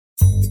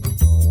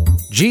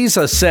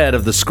Jesus said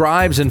of the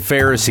scribes and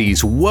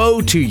Pharisees, "Woe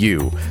to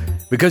you,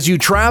 because you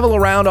travel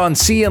around on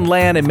sea and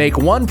land and make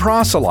one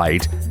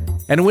proselyte,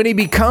 and when he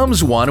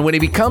becomes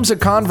a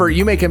convert,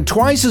 you make him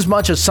twice as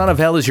much a son of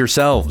hell as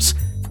yourselves,"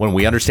 when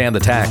we understand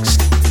the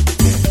text.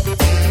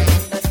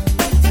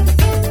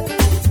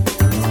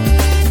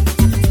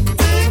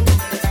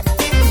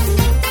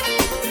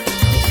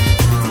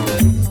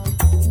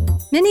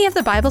 Many of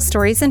the Bible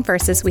stories and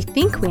verses we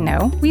think we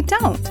know, we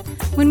don't.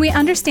 When we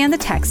understand the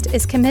text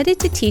is committed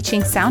to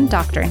teaching sound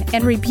doctrine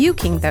and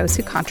rebuking those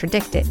who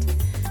contradict it.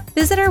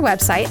 Visit our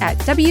website at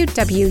WWUTT.com.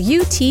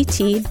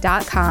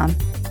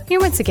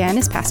 Here once again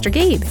is Pastor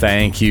Gabe.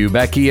 Thank you,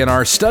 Becky. In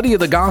our study of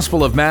the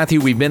Gospel of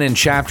Matthew, we've been in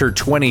chapter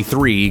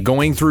 23,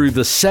 going through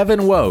the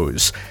 7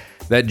 woes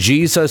that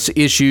Jesus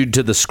issued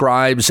to the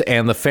scribes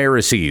and the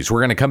Pharisees.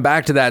 We're going to come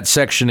back to that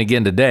section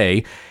again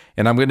today,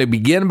 and I'm going to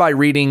begin by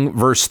reading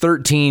verse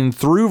 13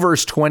 through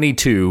verse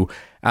 22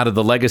 out of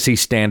the Legacy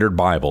Standard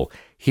Bible.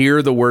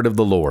 Hear the word of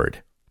the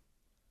Lord.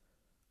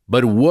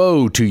 "But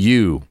woe to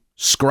you,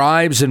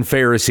 scribes and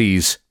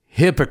Pharisees,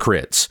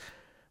 hypocrites,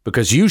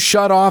 because you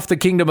shut off the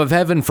kingdom of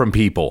heaven from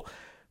people.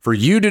 For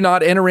you do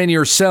not enter in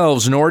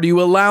yourselves, nor do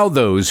you allow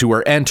those who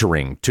are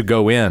entering to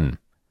go in.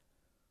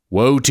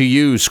 Woe to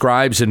you,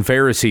 scribes and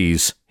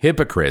Pharisees,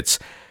 hypocrites,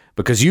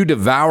 because you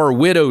devour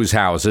widows'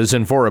 houses,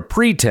 and for a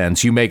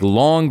pretense you make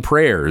long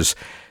prayers.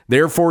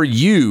 Therefore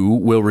you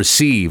will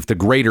receive the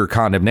greater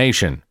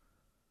condemnation.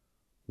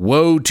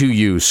 Woe to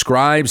you,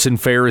 scribes and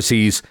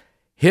Pharisees,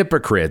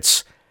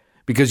 hypocrites,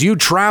 because you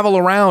travel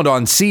around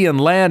on sea and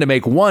land to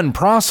make one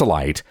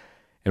proselyte,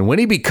 and when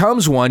he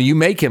becomes one, you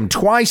make him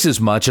twice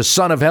as much a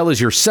son of hell as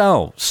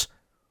yourselves.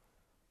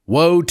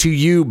 Woe to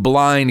you,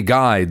 blind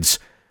guides,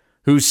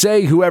 who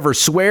say whoever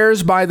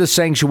swears by the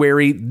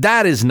sanctuary,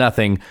 that is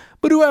nothing,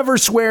 but whoever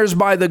swears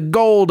by the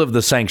gold of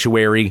the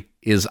sanctuary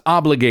is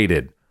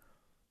obligated.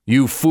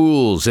 You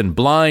fools and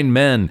blind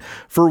men,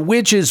 for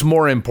which is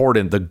more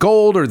important, the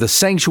gold or the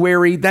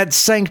sanctuary that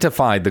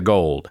sanctified the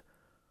gold?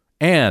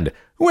 And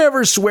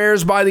whoever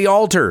swears by the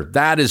altar,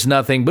 that is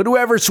nothing, but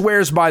whoever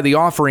swears by the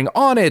offering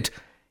on it,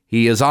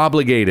 he is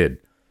obligated.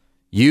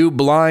 You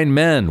blind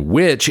men,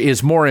 which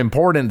is more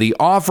important, the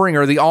offering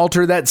or the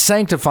altar that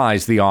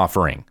sanctifies the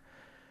offering?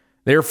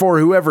 Therefore,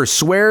 whoever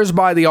swears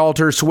by the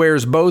altar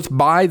swears both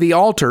by the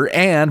altar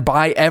and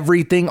by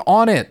everything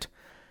on it.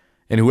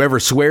 And whoever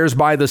swears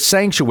by the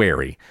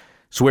sanctuary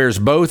swears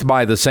both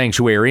by the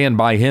sanctuary and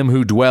by him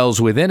who dwells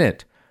within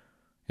it.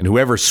 And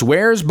whoever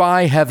swears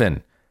by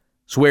heaven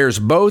swears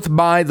both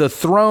by the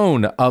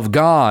throne of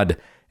God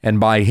and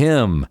by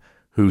him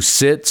who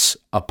sits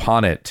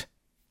upon it."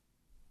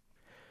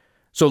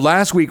 So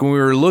last week when we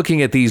were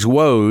looking at these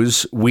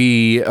woes,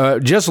 we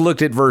just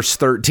looked at verse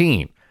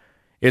 13.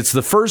 It's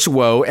the first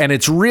woe, and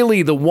it's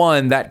really the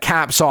one that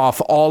caps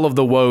off all of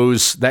the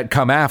woes that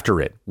come after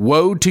it.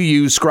 Woe to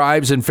you,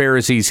 scribes and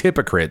Pharisees,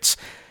 hypocrites,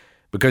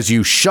 because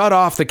you shut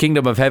off the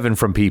kingdom of heaven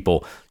from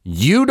people.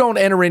 You don't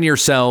enter in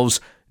yourselves,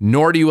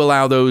 nor do you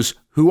allow those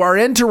who are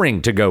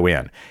entering to go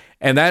in.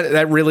 And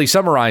that really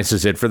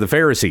summarizes it for the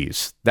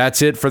Pharisees.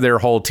 That's it for their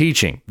whole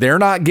teaching. They're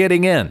not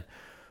getting in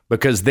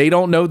because they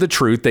don't know the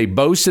truth. They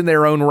boast in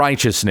their own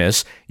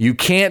righteousness. You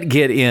can't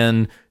get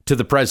in to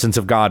the presence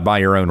of God by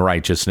your own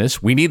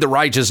righteousness. We need the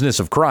righteousness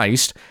of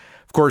Christ.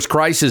 Of course,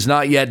 Christ has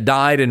not yet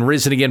died and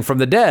risen again from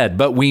the dead,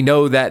 but we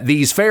know that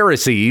these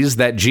Pharisees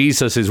that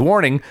Jesus is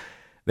warning,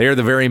 they're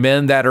the very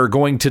men that are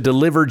going to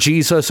deliver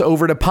Jesus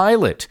over to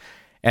Pilate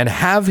and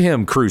have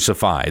him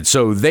crucified.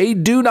 So they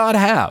do not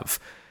have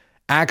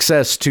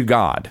access to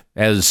God.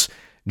 As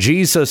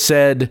Jesus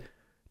said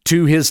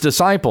to his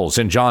disciples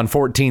in John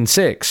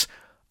 14:6,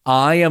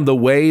 "I am the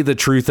way, the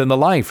truth, and the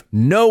life.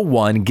 No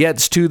one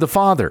gets to the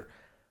Father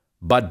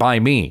but by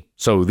me."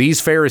 So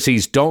these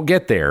Pharisees don't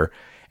get there.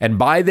 And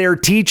by their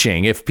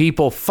teaching, if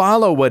people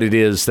follow what it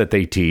is that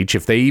they teach,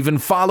 if they even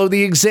follow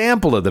the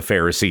example of the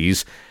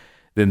Pharisees,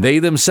 then they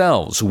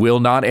themselves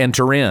will not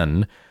enter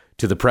in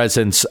to the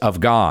presence of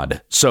God.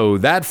 So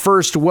that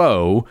first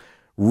woe,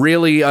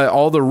 really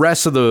all the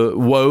rest of the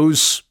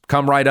woes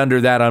come right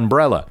under that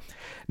umbrella.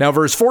 Now,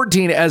 verse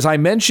 14, as I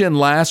mentioned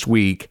last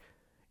week,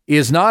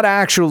 is not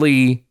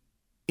actually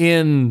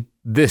in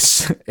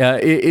this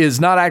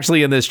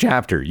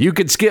chapter. You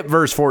could skip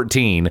verse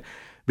 14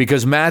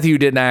 because Matthew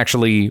didn't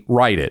actually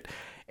write it.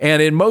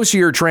 And in most of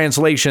your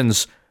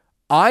translations,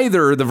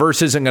 either the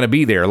verse isn't going to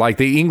be there, like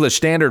the English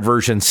Standard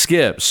Version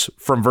skips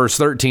from verse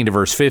 13 to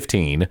verse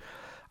 15.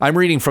 I'm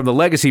reading from the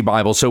Legacy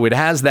Bible, so it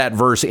has that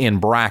verse in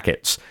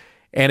brackets.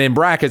 And in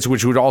brackets,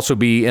 which would also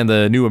be in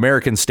the New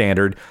American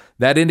Standard,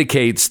 that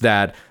indicates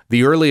that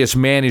the earliest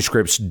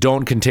manuscripts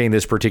don't contain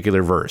this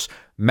particular verse.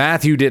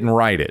 Matthew didn't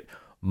write it.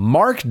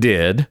 Mark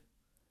did,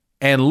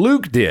 and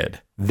Luke did.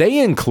 They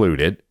include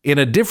it in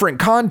a different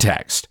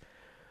context.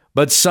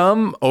 But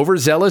some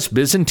overzealous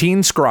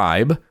Byzantine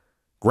scribe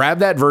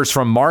grabbed that verse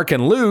from Mark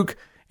and Luke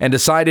and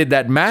decided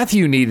that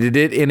Matthew needed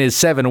it in his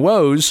 7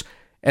 woes,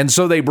 and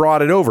so they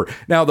brought it over.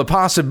 Now, the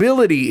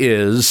possibility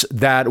is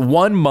that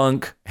one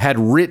monk had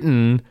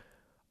written,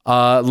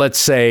 let's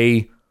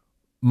say,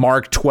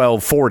 Mark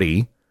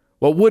 12:40.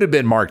 Well, it would have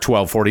been Mark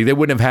 12:40. They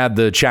wouldn't have had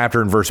the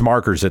chapter and verse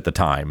markers at the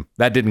time.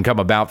 That didn't come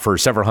about for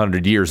several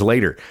hundred years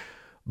later.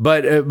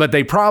 But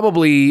they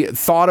probably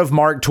thought of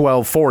Mark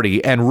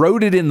 12:40 and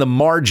wrote it in the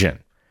margin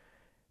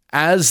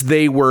as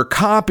they were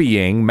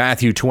copying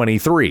Matthew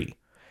 23.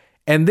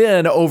 And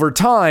then over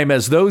time,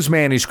 as those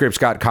manuscripts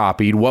got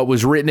copied, what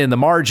was written in the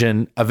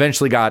margin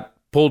eventually got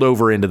pulled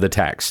over into the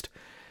text.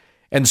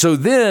 And so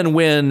then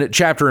when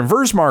chapter and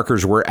verse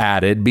markers were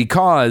added,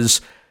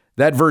 because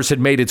that verse had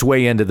made its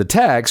way into the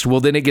text, well,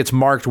 then it gets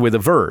marked with a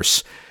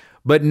verse.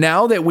 But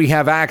now that we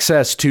have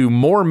access to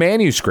more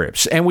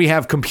manuscripts and we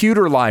have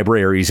computer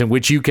libraries in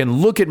which you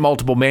can look at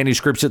multiple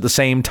manuscripts at the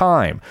same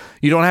time,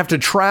 you don't have to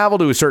travel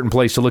to a certain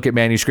place to look at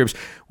manuscripts.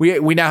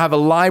 We now have a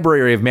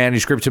library of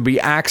manuscripts to be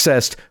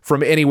accessed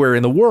from anywhere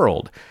in the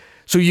world.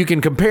 So you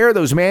can compare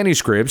those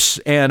manuscripts,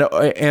 and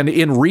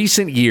in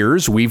recent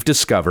years, we've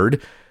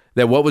discovered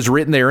that what was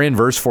written there in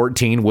verse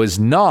 14 was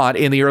not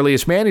in the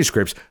earliest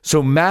manuscripts.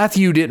 So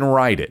Matthew didn't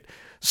write it.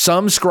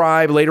 Some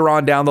scribe later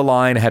on down the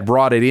line had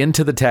brought it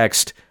into the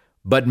text,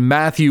 but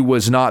Matthew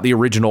was not the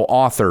original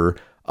author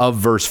of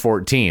verse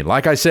 14.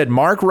 Like I said,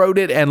 Mark wrote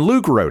it and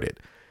Luke wrote it.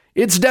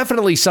 It's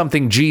definitely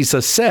something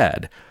Jesus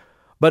said.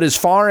 But as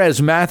far as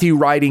Matthew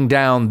writing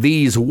down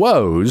these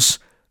woes,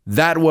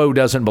 that woe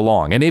doesn't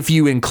belong. And if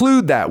you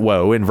include that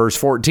woe in verse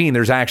 14,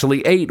 there's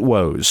actually 8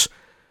 woes,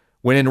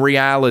 when in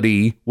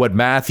reality, what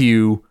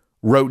Matthew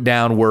wrote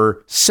down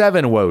were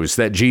 7 woes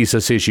that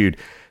Jesus issued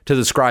to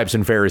the scribes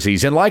and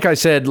Pharisees. And like I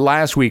said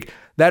last week,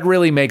 that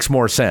really makes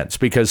more sense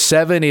because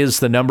 7 is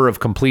the number of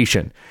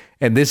completion.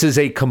 And this is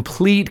a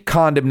complete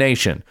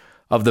condemnation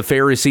of the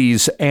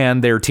Pharisees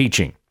and their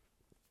teaching.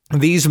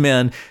 These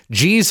men,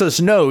 Jesus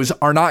knows,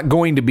 are not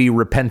going to be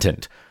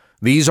repentant.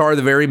 These are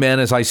the very men,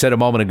 as I said a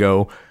moment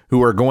ago,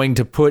 who are going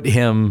to put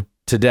him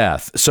to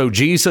death. So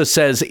Jesus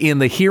says in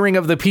the hearing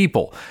of the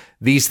people,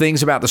 these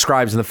things about the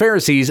scribes and the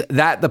Pharisees,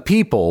 that the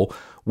people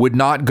would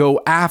not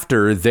go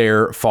after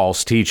their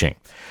false teaching.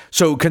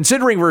 So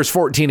considering verse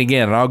 14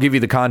 again, and I'll give you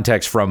the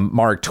context from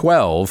Mark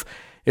 12,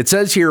 it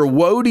says here,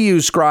 "Woe to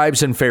you,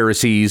 scribes and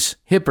Pharisees,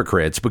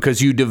 hypocrites,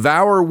 because you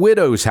devour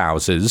widows'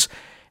 houses,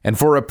 and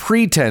for a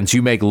pretense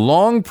you make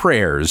long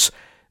prayers.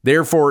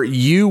 Therefore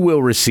you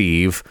will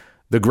receive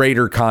the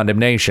greater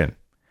condemnation."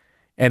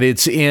 And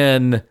it's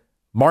in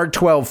Mark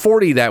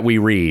 12:40 that we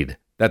read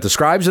that the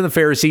scribes and the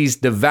Pharisees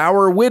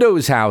devour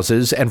widows'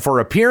 houses, and for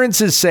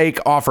appearance's sake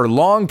offer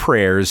long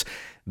prayers.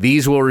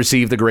 These will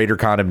receive the greater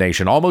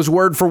condemnation. Almost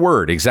word for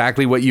word,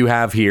 exactly what you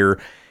have here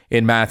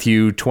in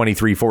Matthew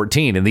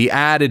 23:14, in the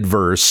added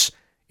verse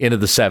into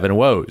the 7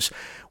 woes.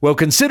 Well,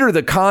 consider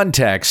the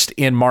context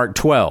in Mark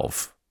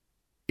 12.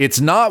 It's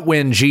not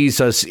when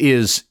Jesus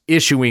is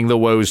issuing the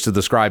woes to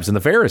the scribes and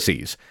the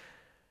Pharisees.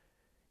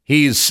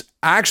 He's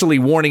actually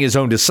warning his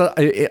own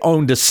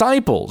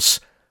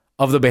disciples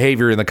of the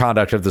behavior and the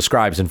conduct of the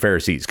scribes and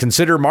Pharisees.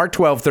 Consider Mark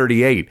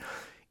 12:38.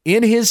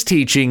 In his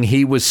teaching,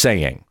 he was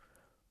saying,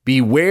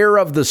 "Beware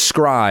of the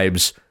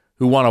scribes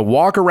who want to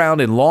walk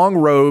around in long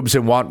robes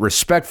and want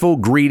respectful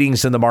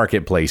greetings in the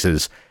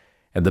marketplaces,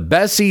 and the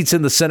best seats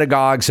in the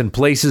synagogues and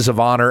places of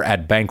honor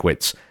at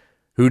banquets,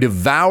 who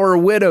devour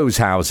widows'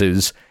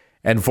 houses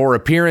and for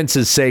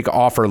appearance's sake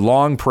offer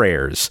long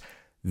prayers.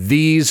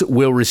 These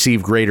will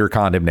receive greater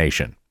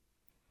condemnation."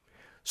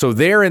 So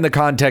there in the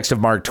context of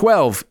Mark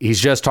 12,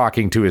 he's just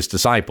talking to his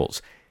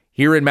disciples.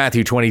 Here in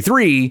Matthew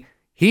 23,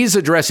 he's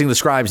addressing the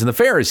scribes and the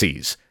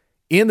Pharisees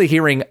in the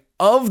hearing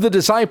of the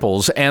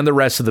disciples and the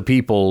rest of the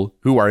people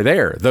who are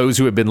there, those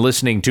who have been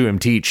listening to him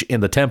teach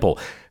in the temple.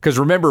 Because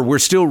remember, we're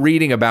still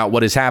reading about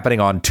what is happening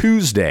on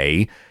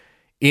Tuesday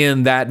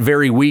in that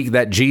very week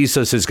that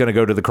Jesus is going to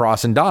go to the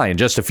cross and die in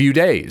just a few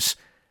days.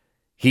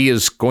 He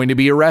is going to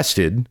be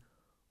arrested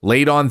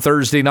late on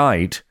Thursday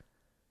night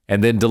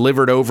and then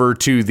delivered over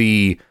to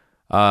the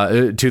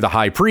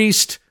high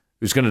priest,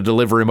 who's going to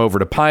deliver him over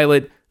to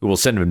Pilate, who will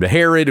send him to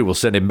Herod, who will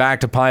send him back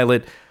to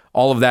Pilate.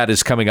 All of that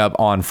is coming up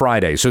on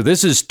Friday. So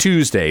this is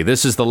Tuesday.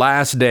 This is the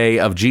last day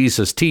of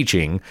Jesus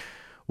teaching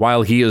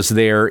while he is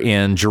there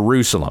in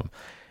Jerusalem.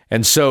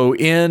 And so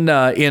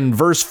in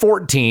verse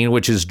 14,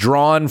 which is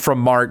drawn from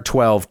Mark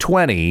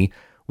 12:20,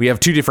 we have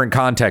 2 different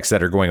contexts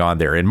that are going on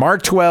there. In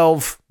Mark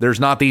 12, there's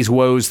not these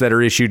woes that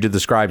are issued to the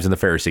scribes and the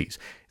Pharisees.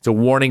 It's a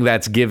warning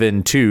that's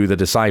given to the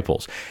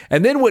disciples.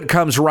 And then what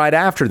comes right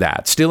after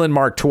that, still in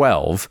Mark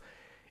 12,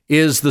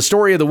 is the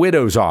story of the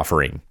widow's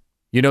offering.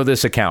 You know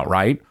this account,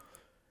 right?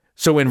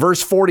 So in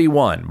verse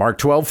 41, Mark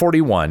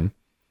 12:41,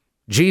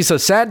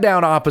 Jesus sat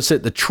down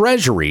opposite the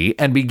treasury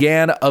and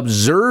began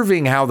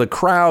observing how the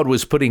crowd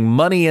was putting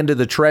money into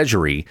the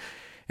treasury,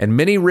 and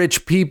many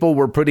rich people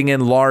were putting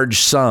in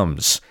large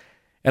sums.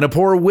 And a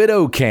poor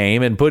widow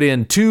came and put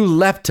in 2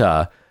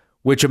 lepta,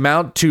 which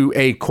amount to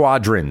a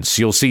quadrans.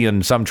 You'll see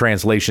in some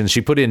translations,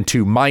 she put in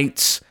 2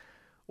 mites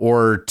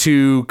or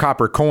 2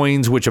 copper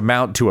coins, which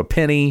amount to a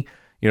penny,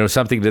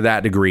 something to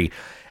that degree.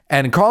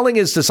 And calling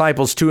his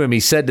disciples to him, he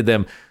said to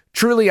them,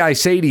 "Truly I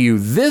say to you,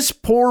 this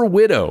poor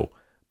widow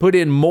put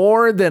in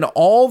more than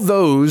all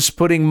those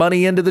putting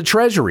money into the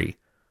treasury.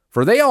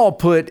 For they all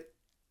put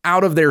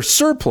out of their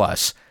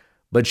surplus,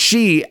 but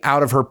she,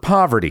 out of her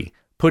poverty,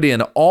 put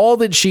in all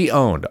that she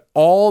owned,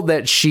 all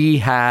that she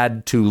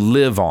had to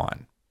live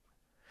on.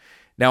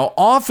 Now,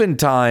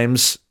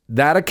 oftentimes,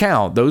 that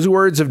account, those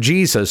words of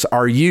Jesus,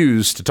 are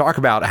used to talk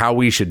about how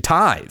we should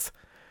tithe,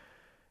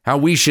 how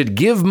we should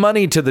give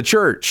money to the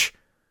church,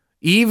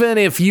 even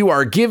if you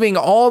are giving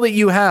all that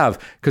you have,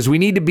 because we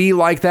need to be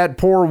like that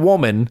poor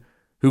woman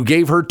who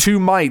gave her 2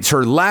 mites,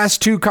 her last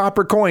 2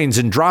 copper coins,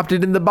 and dropped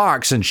it in the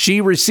box, and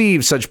she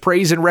received such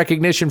praise and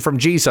recognition from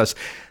Jesus.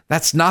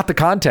 That's not the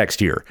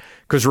context here.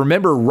 Because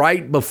remember,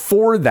 right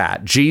before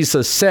that,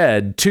 Jesus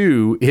said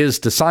to his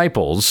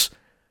disciples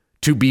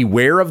to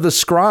beware of the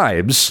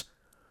scribes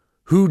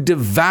who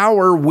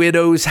devour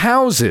widows'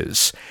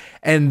 houses.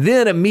 And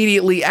then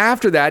immediately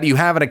after that, you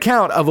have an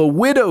account of a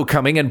widow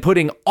coming and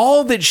putting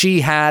all that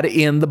she had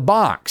in the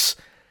box.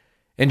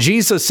 And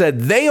Jesus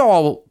said they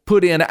all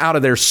put in out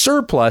of their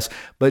surplus,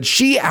 but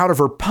she, out of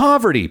her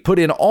poverty, put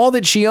in all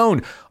that she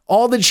owned,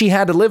 all that she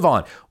had to live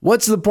on.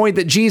 What's the point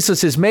that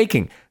Jesus is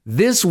making?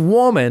 This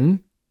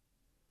woman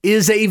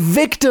is a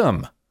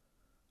victim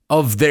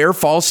of their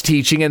false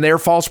teaching and their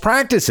false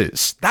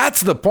practices.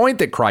 That's the point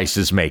that Christ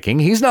is making.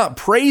 He's not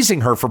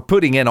praising her for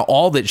putting in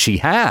all that she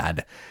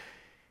had.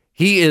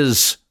 He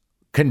is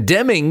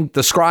condemning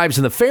the scribes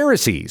and the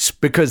Pharisees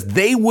because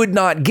they would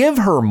not give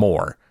her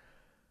more,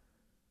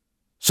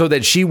 so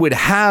that she would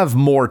have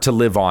more to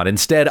live on,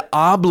 instead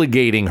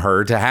obligating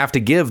her to have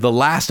to give the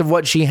last of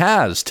what she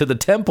has to the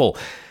temple.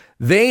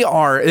 They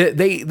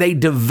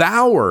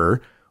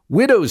devour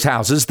widows'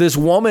 houses. This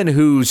woman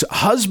whose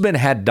husband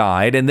had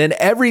died, and then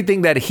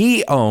everything that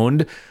he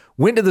owned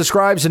went to the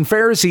scribes and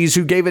Pharisees,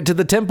 who gave it to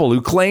the temple,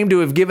 who claimed to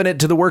have given it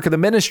to the work of the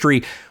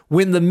ministry,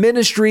 when the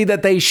ministry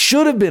that they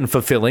should have been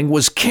fulfilling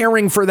was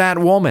caring for that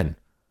woman.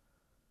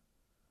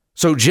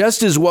 So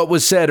just as what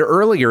was said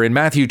earlier in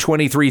Matthew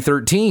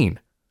 23:13,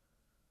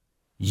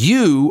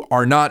 you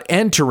are not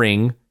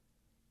entering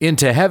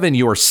into heaven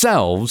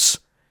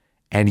yourselves,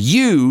 and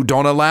you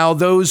don't allow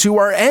those who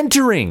are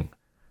entering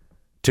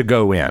to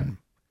go in.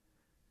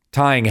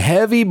 Tying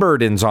heavy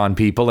burdens on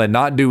people and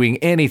not doing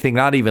anything,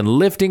 not even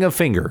lifting a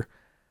finger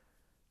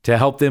to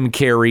help them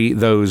carry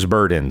those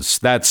burdens.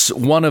 That's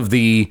one of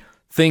the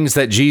things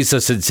that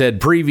Jesus had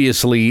said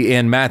previously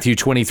in Matthew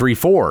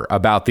 23:4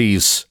 about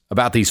these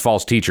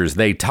false teachers.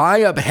 They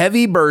tie up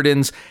heavy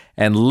burdens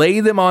and lay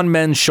them on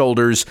men's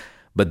shoulders,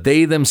 but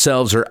they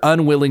themselves are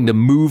unwilling to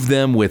move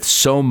them with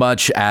so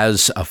much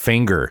as a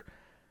finger.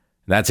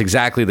 That's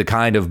exactly the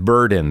kind of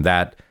burden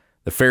that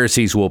the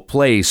Pharisees will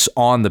place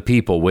on the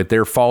people with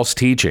their false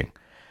teaching.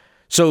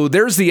 So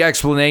there's the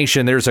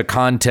explanation. There's a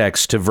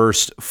context to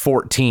verse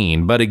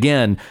 14. But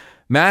again,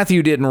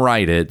 Matthew didn't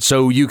write it,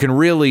 so you can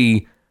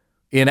really,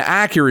 in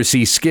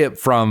accuracy, skip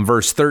from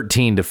verse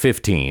 13 to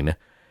 15.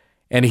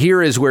 And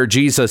here is where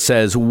Jesus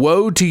says,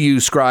 "Woe to you,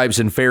 scribes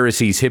and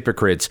Pharisees,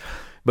 hypocrites,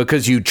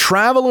 because you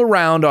travel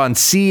around on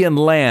sea and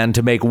land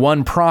to make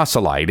one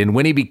proselyte, and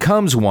when he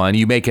becomes one,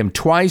 you make him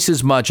twice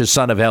as much a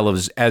son of hell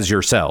as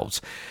yourselves."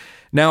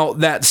 Now,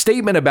 that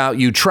statement about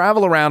you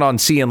travel around on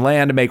sea and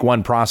land to make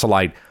one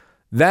proselyte,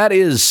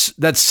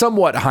 that's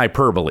somewhat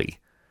hyperbole,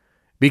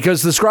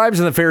 because the scribes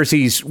and the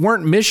Pharisees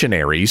weren't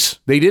missionaries.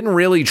 They didn't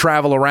really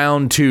travel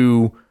around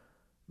to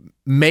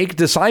make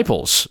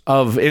disciples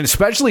of, and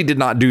especially did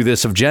not do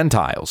this of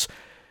Gentiles.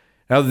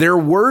 Now, there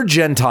were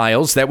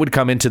Gentiles that would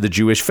come into the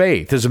Jewish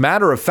faith. As a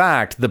matter of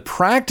fact, the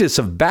practice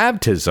of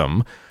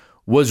baptism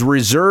was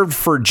reserved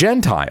for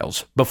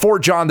Gentiles before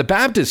John the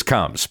Baptist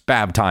comes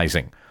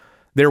baptizing.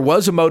 There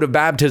was a mode of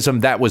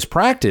baptism that was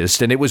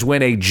practiced, and it was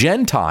when a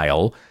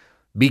Gentile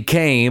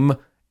became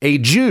a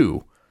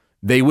Jew.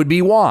 They would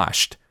be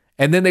washed,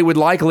 and then they would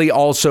likely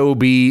also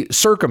be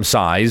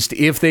circumcised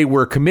if they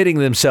were committing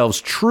themselves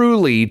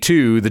truly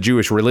to the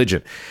Jewish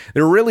religion.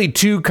 There were really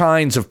 2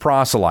 kinds of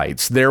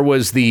proselytes. There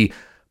was the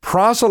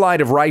proselyte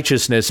of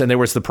righteousness, and there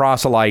was the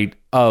proselyte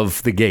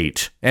of the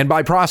gate. And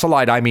by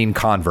proselyte, I mean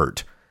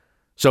convert.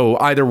 So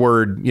either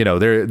word,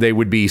 they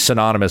would be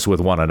synonymous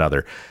with one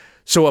another.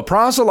 So a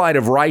proselyte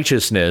of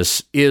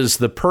righteousness is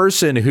the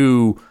person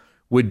who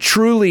would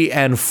truly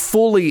and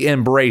fully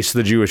embrace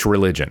the Jewish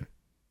religion.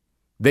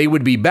 They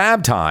would be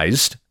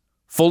baptized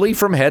fully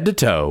from head to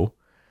toe.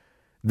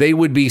 They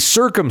would be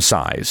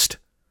circumcised,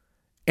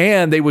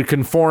 and they would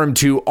conform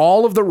to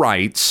all of the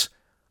rites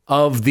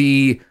of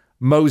the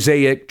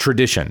Mosaic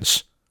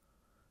traditions.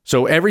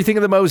 So everything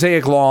in the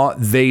Mosaic law,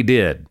 they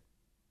did.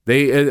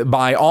 They,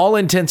 by all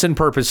intents and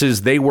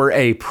purposes, they were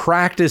a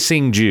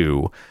practicing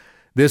Jew.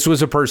 This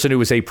was a person who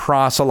was a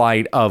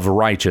proselyte of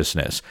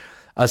righteousness.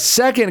 A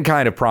second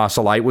kind of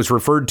proselyte was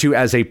referred to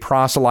as a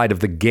proselyte of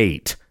the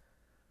gate.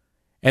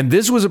 And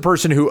this was a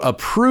person who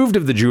approved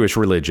of the Jewish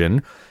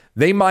religion.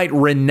 They might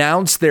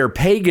renounce their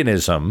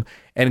paganism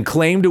and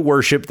claim to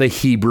worship the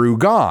Hebrew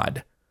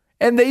God.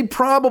 And they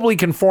probably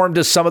conformed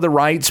to some of the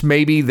rites.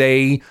 Maybe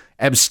they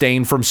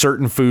abstained from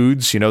certain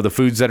foods, the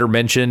foods that are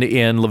mentioned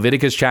in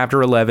Leviticus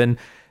chapter 11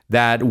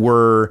 that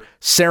were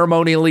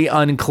ceremonially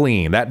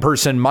unclean. That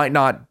person might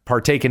not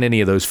partake in any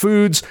of those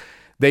foods.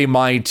 They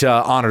might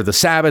honor the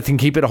Sabbath and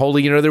keep it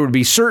holy. There would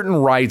be certain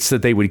rites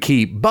that they would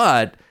keep,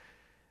 but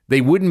they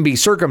wouldn't be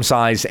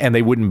circumcised and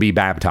they wouldn't be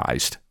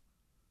baptized.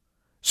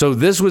 So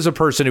this was a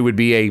person who would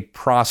be a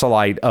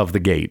proselyte of the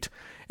gate.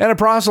 And a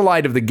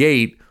proselyte of the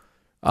gate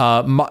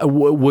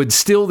would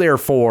still,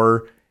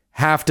 therefore,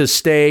 have to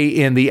stay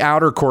in the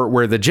outer court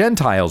where the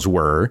Gentiles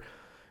were,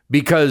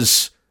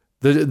 because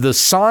the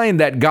sign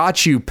that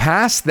got you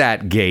past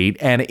that gate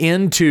and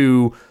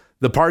into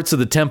the parts of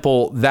the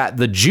temple that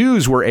the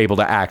Jews were able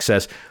to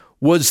access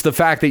was the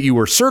fact that you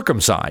were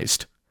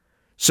circumcised.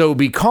 So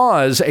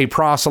because a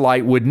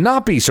proselyte would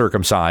not be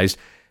circumcised,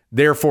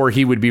 therefore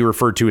he would be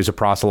referred to as a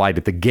proselyte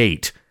at the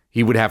gate.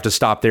 He would have to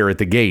stop there at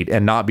the gate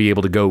and not be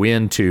able to go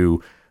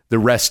into the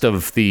rest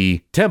of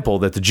the temple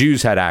that the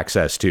Jews had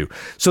access to.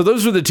 So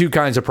those were the two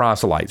kinds of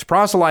proselytes: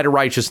 proselyte of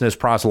righteousness,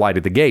 proselyte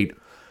at the gate.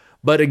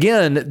 But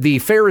again, the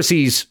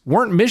Pharisees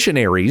weren't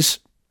missionaries.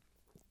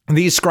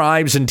 These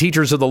scribes and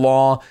teachers of the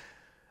law,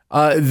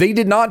 they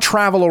did not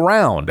travel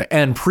around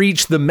and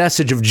preach the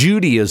message of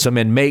Judaism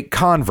and make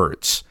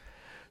converts.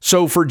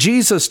 So for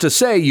Jesus to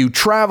say you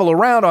travel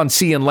around on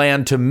sea and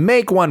land to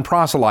make one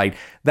proselyte,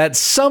 that's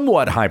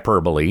somewhat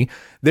hyperbole.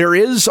 There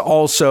is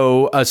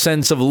also a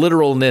sense of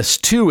literalness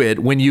to it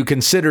when you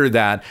consider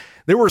that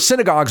there were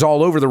synagogues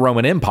all over the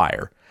Roman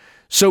Empire.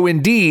 So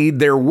indeed,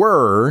 there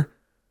were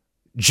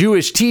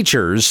Jewish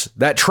teachers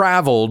that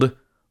traveled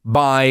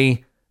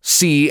by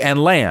sea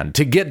and land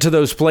to get to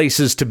those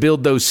places, to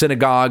build those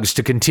synagogues,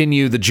 to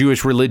continue the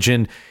Jewish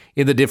religion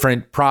in the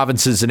different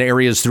provinces and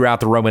areas throughout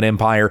the Roman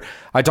Empire.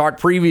 I talked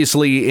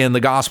previously in the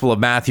Gospel of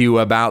Matthew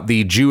about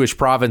the Jewish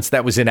province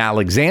that was in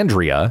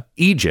Alexandria,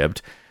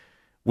 Egypt,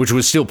 which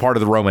was still part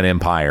of the Roman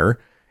Empire.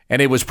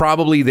 And it was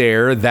probably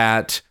there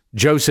that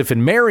Joseph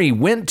and Mary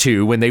went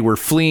to when they were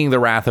fleeing the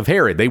wrath of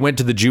Herod. They went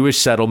to the Jewish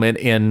settlement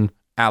in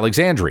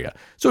Alexandria.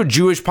 So a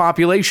Jewish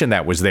population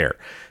that was there.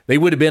 They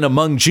would have been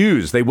among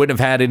Jews. They wouldn't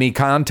have had any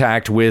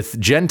contact with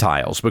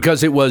Gentiles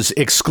because it was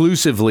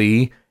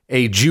exclusively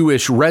a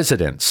Jewish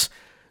residence.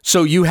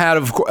 So you had,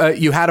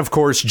 of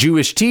course,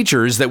 Jewish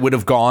teachers that would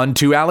have gone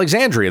to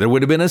Alexandria. There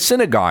would have been a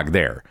synagogue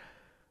there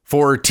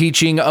for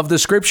teaching of the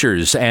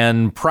scriptures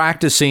and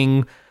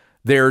practicing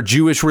their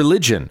Jewish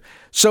religion.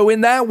 So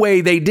in that way,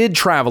 they did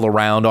travel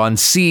around on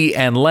sea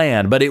and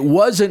land, but it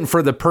wasn't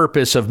for the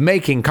purpose of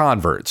making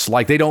converts.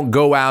 Like, they don't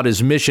go out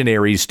as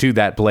missionaries to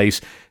that place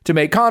to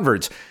make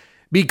converts.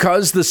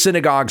 Because the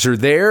synagogues are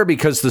there,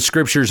 because the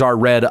scriptures are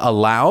read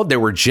aloud, there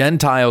were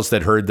Gentiles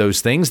that heard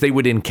those things. They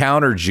would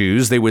encounter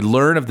Jews. They would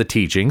learn of the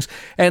teachings,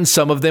 and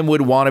some of them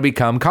would want to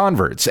become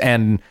converts.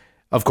 And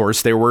of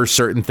course, there were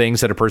certain things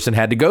that a person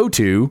had to go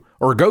through,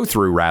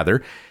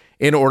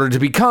 in order to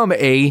become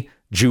a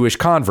Jewish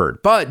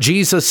convert. But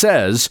Jesus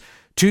says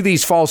to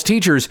these false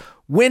teachers,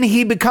 when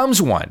he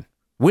becomes one,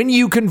 when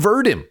you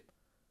convert him,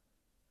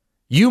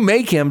 you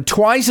make him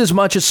twice as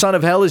much a son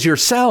of hell as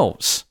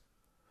yourselves.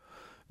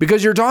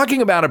 Because you're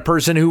talking about a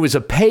person who was a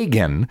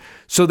pagan,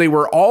 so they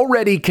were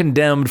already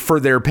condemned for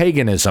their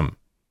paganism.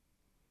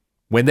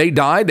 When they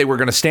died, they were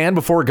going to stand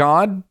before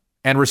God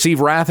and receive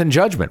wrath and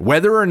judgment,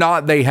 whether or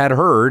not they had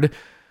heard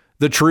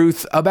the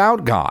truth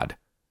about God.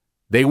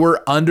 They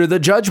were under the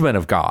judgment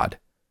of God.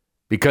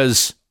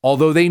 Because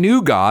although they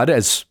knew God,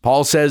 as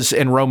Paul says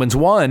in Romans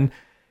 1,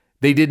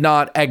 they did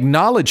not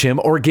acknowledge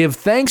him or give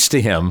thanks to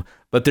him,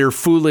 but their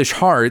foolish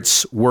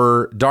hearts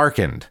were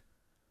darkened.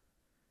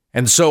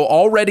 And so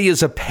already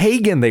as a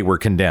pagan, they were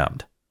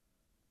condemned.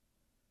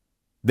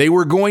 They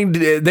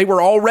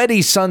were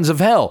already sons of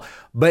hell,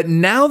 but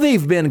now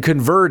they've been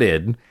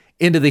converted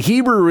into the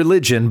Hebrew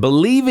religion,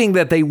 believing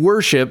that they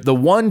worship the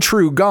one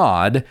true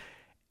God,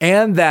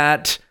 and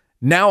that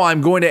now I'm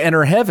going to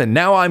enter heaven.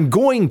 Now I'm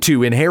going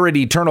to inherit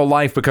eternal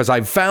life because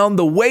I've found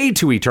the way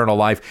to eternal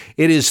life.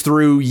 It is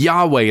through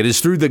Yahweh. It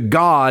is through the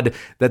God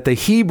that the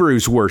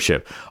Hebrews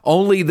worship.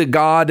 Only the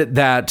God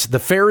that the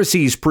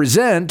Pharisees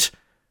present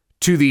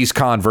to these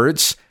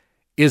converts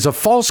is a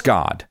false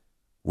God.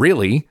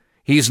 Really,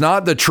 he's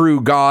not the true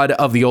God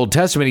of the Old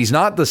Testament. He's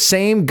not the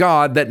same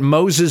God that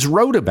Moses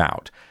wrote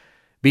about,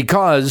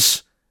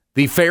 because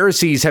the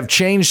Pharisees have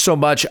changed so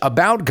much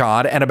about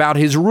God and about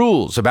his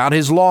rules, about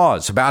his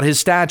laws, about his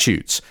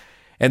statutes,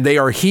 and they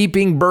are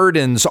heaping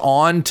burdens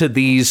onto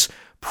these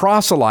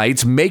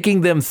proselytes,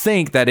 making them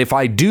think that if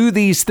I do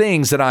these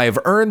things, that I have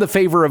earned the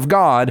favor of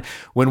God,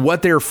 when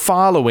what they're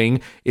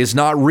following is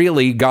not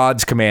really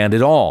God's command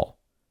at all.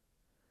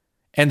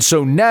 And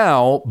so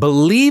now,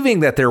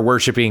 believing that they're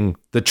worshiping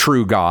the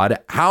true God,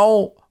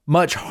 how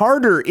much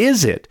harder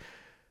is it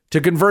to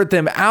convert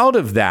them out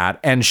of that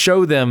and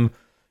show them,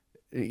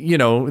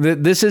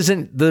 this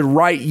isn't the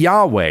right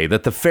Yahweh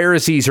that the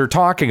Pharisees are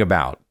talking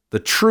about, the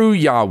true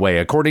Yahweh,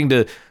 according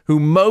to who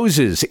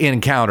Moses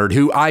encountered,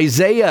 who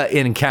Isaiah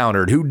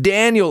encountered, who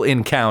Daniel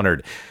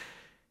encountered.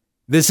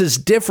 This is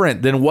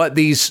different than what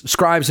these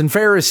scribes and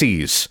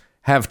Pharisees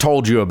have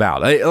told you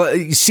about.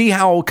 See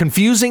how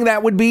confusing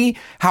that would be?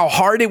 How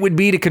hard it would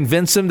be to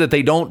convince them that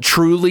they don't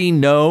truly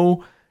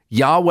know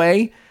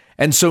Yahweh?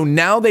 And so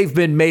now they've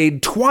been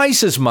made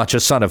twice as much a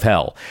son of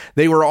hell.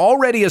 They were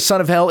already a son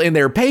of hell in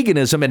their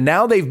paganism, and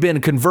now they've been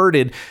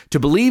converted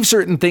to believe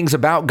certain things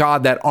about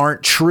God that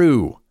aren't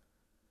true.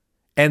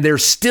 And they're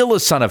still a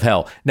son of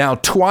hell. Now,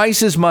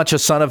 twice as much a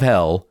son of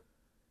hell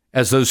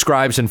as those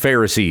scribes and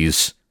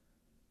Pharisees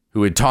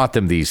who had taught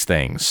them these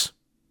things.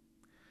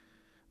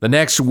 The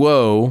next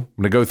woe, I'm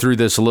going to go through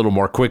this a little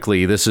more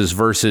quickly. This is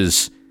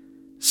verses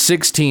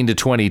 16 to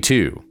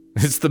 22.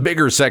 It's the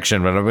bigger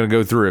section, but I'm going to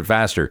go through it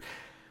faster.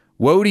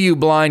 Woe to you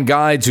blind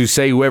guides who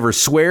say whoever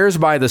swears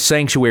by the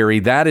sanctuary,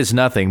 that is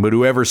nothing, but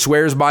whoever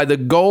swears by the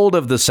gold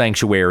of the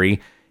sanctuary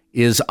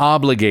is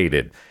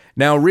obligated.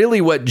 Now,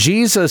 really what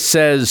Jesus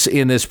says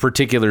in this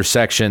particular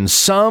section,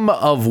 some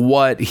of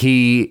what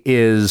he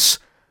is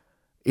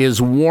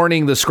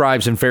warning the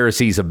scribes and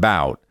Pharisees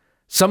about,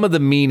 some of the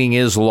meaning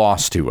is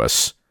lost to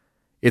us.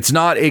 It's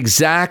not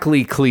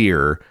exactly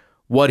clear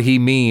what he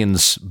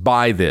means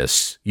by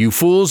this. You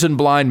fools and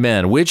blind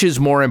men, which is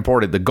more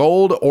important, the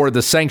gold or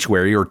the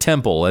sanctuary or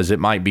temple, as it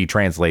might be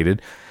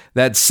translated,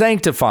 that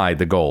sanctified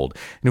the gold?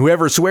 And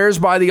whoever swears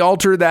by the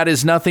altar, that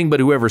is nothing, but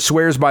whoever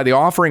swears by the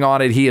offering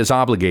on it, he is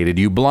obligated.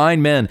 You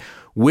blind men,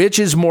 which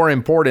is more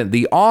important,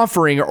 the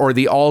offering or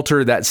the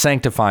altar that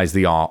sanctifies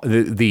the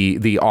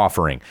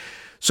offering?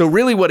 So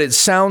really what it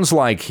sounds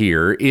like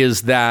here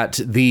is that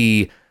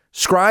the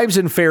scribes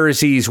and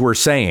Pharisees were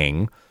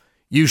saying,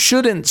 you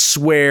shouldn't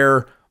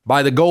swear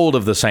by the gold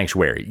of the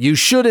sanctuary. You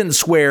shouldn't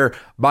swear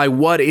by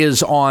what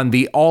is on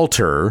the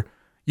altar.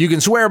 You can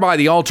swear by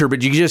the altar,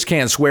 but you just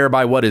can't swear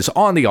by what is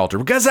on the altar,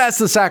 because that's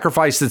the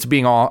sacrifice that's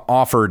being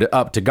offered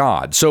up to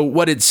God. So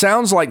what it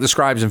sounds like the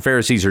scribes and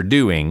Pharisees are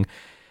doing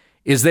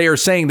is they are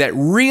saying that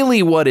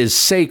really what is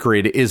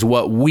sacred is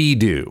what we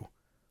do.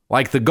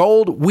 Like the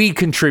gold, we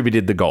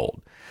contributed the gold.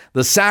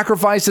 The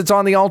sacrifice that's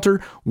on the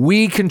altar,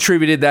 we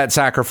contributed that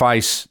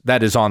sacrifice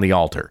that is on the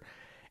altar.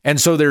 And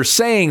so they're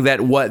saying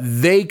that what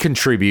they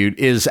contribute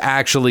is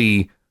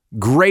actually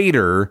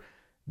greater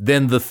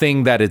than the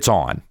thing that it's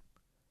on.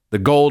 The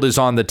gold is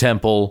on the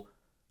temple,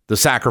 the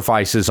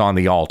sacrifice is on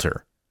the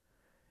altar.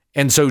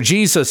 And so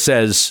Jesus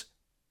says,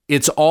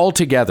 it's all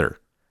together.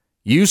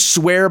 You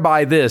swear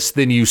by this,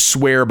 then you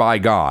swear by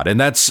God. And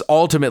that's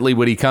ultimately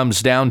what he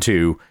comes down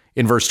to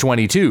in verse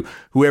 22.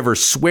 Whoever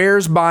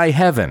swears by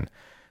heaven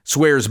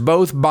swears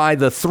both by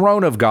the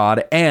throne of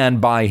God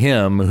and by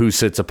him who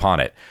sits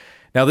upon it.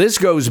 Now, this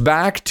goes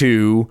back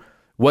to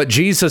what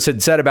Jesus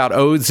had said about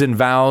oaths and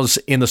vows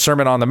in the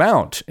Sermon on the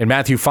Mount in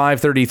Matthew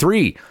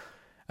 5:33.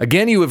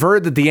 Again, you have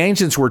heard that the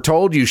ancients were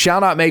told, you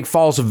shall not make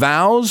false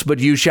vows, but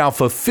you shall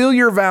fulfill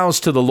your vows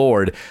to the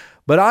Lord.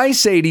 But I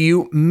say to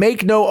you,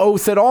 make no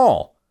oath at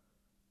all,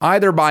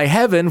 either by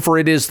heaven, for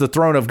it is the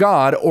throne of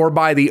God, or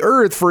by the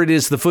earth, for it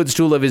is the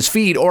footstool of his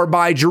feet, or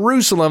by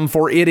Jerusalem,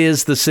 for it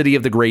is the city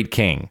of the great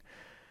king.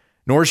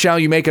 Nor shall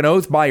you make an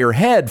oath by your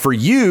head, for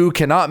you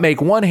cannot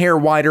make one hair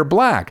white or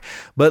black.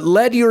 But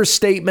let your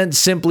statement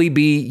simply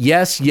be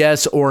yes,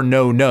 yes, or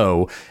no,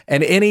 no.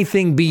 And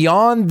anything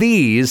beyond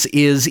these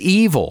is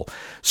evil.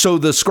 So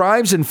the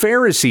scribes and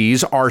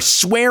Pharisees are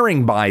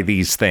swearing by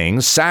these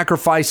things,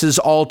 sacrifices,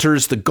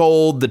 altars, the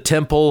gold, the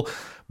temple,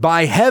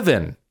 by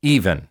heaven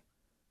even.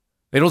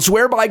 They don't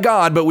swear by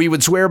God, but we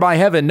would swear by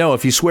heaven. No,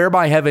 if you swear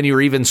by heaven, you're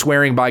even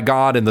swearing by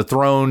God and the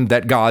throne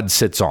that God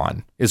sits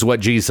on, is what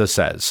Jesus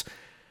says.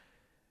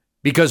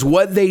 Because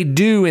what they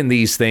do in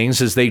these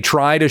things is they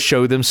try to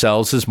show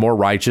themselves as more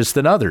righteous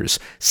than others.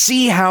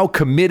 See how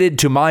committed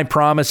to my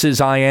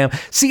promises I am.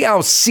 See how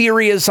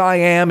serious I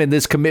am in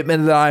this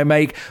commitment that I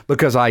make,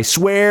 because I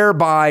swear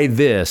by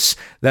this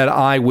that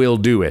I will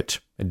do it.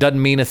 It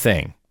doesn't mean a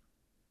thing.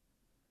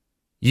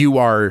 You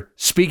are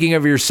speaking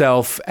of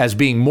yourself as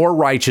being more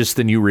righteous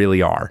than you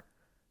really are.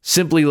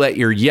 Simply let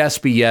your yes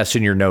be yes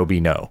and your no be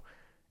no,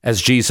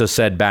 as Jesus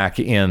said back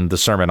in the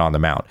Sermon on the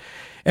Mount.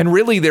 And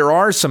really, there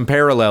are some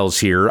parallels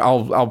here.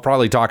 I'll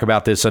probably talk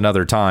about this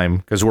another time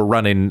because we're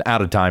running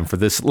out of time for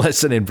this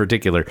lesson in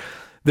particular.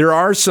 There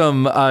are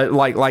some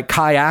like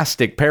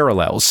chiastic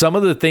parallels. Some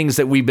of the things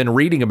that we've been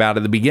reading about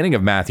at the beginning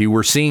of Matthew,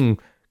 we're seeing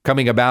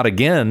coming about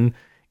again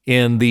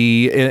in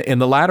the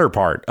latter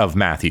part of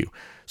Matthew.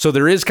 So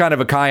there is kind of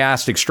a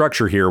chiastic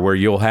structure here where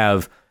you'll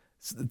have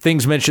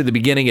things mentioned at the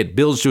beginning. It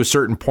builds to a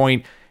certain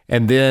point.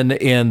 And then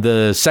in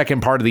the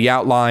second part of the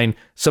outline,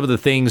 some of the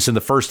things in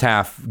the first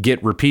half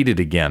get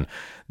repeated again.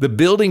 The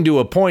building to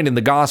a point in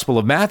the Gospel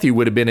of Matthew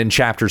would have been in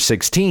chapter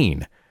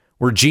 16,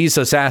 where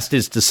Jesus asked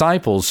his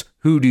disciples,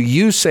 who do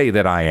you say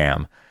that I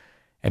am?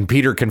 And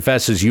Peter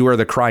confesses, you are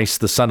the Christ,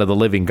 the Son of the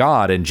living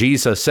God. And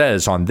Jesus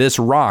says, on this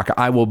rock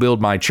I will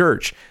build my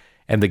church,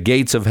 and the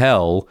gates of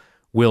hell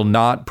will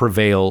not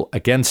prevail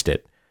against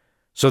it.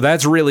 So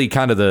that's really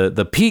kind of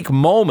the peak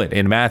moment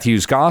in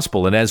Matthew's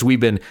Gospel. And as we've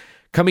been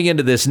coming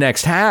into this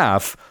next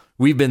half,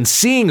 we've been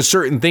seeing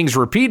certain things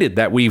repeated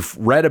that we've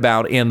read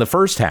about in the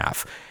first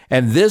half.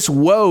 And this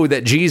woe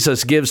that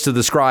Jesus gives to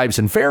the scribes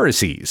and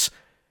Pharisees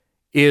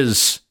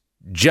is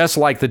just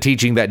like the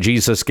teaching that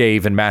Jesus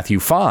gave in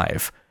Matthew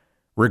 5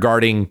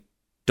 regarding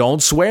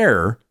don't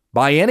swear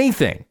by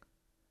anything.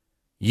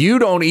 You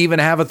don't even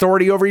have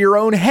authority over your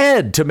own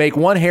head to make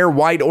one hair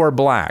white or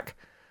black.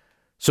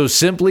 So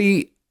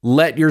simply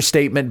let your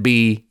statement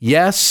be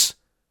yes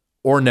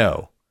or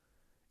no.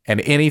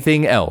 And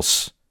anything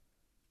else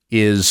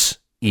is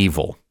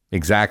evil,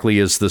 exactly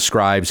as the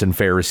scribes and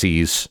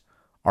Pharisees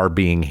are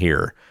being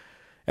here.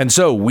 And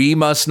so we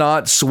must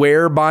not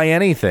swear by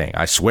anything.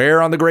 I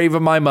swear on the grave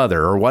of my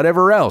mother or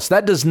whatever else.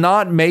 That does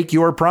not make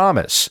your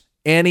promise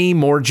any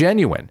more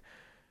genuine.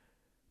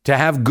 To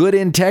have good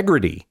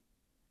integrity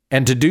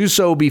and to do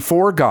so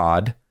before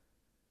God,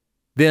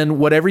 then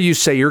whatever you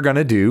say you're going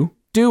to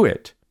do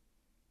it.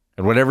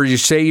 And whatever you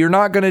say you're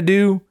not going to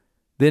do,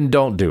 then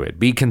don't do it.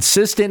 Be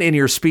consistent in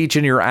your speech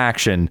and your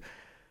action.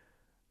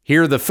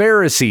 Here, the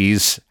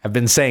Pharisees have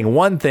been saying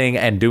one thing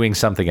and doing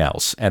something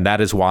else. And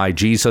that is why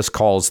Jesus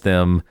calls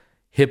them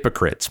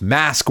hypocrites,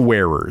 mask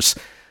wearers.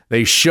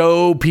 They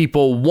show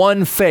people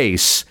one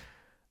face,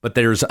 but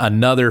there's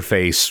another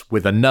face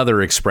with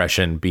another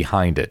expression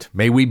behind it.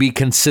 May we be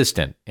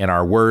consistent in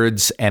our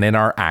words and in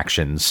our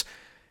actions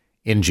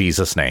in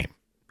Jesus' name.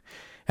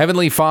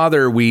 Heavenly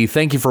Father, we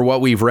thank you for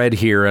what we've read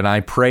here, and I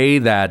pray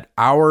that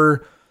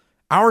our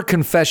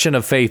confession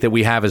of faith that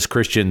we have as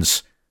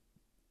Christians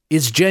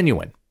is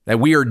genuine, that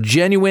we are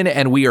genuine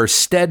and we are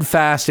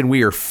steadfast and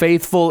we are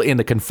faithful in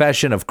the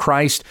confession of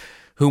Christ,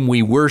 whom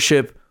we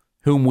worship,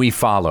 whom we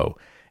follow.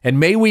 And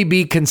may we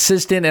be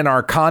consistent in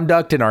our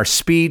conduct and our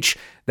speech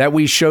that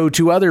we show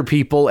to other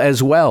people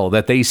as well,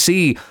 that they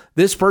see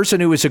this person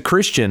who is a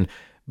Christian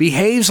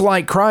behaves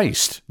like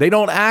Christ. They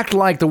don't act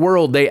like the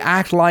world. They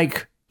act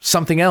like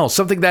something else,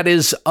 something that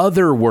is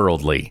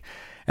otherworldly.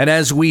 And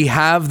as we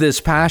have this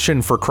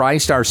passion for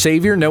Christ, our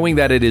Savior, knowing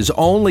that it is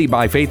only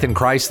by faith in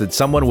Christ that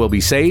someone will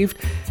be saved,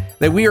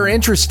 that we are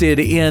interested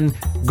in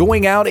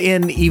going out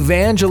in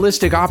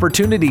evangelistic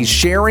opportunities,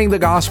 sharing the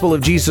gospel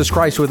of Jesus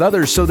Christ with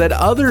others so that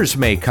others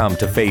may come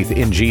to faith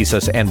in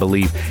Jesus and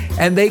believe,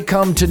 and they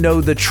come to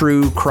know the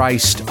true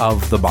Christ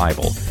of the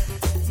Bible.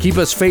 Keep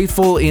us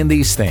faithful in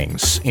these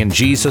things. In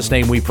Jesus'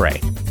 name we pray.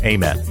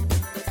 Amen.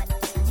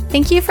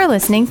 Thank you for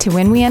listening to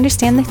When We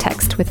Understand the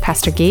Text with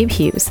Pastor Gabe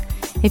Hughes.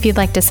 If you'd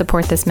like to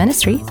support this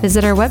ministry,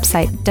 visit our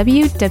website,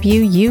 WWUTT.com,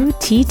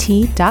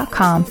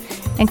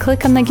 and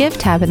click on the Give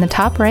tab in the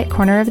top right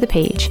corner of the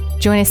page.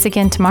 Join us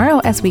again tomorrow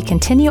as we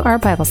continue our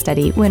Bible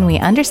study when we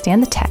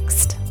understand the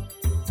text.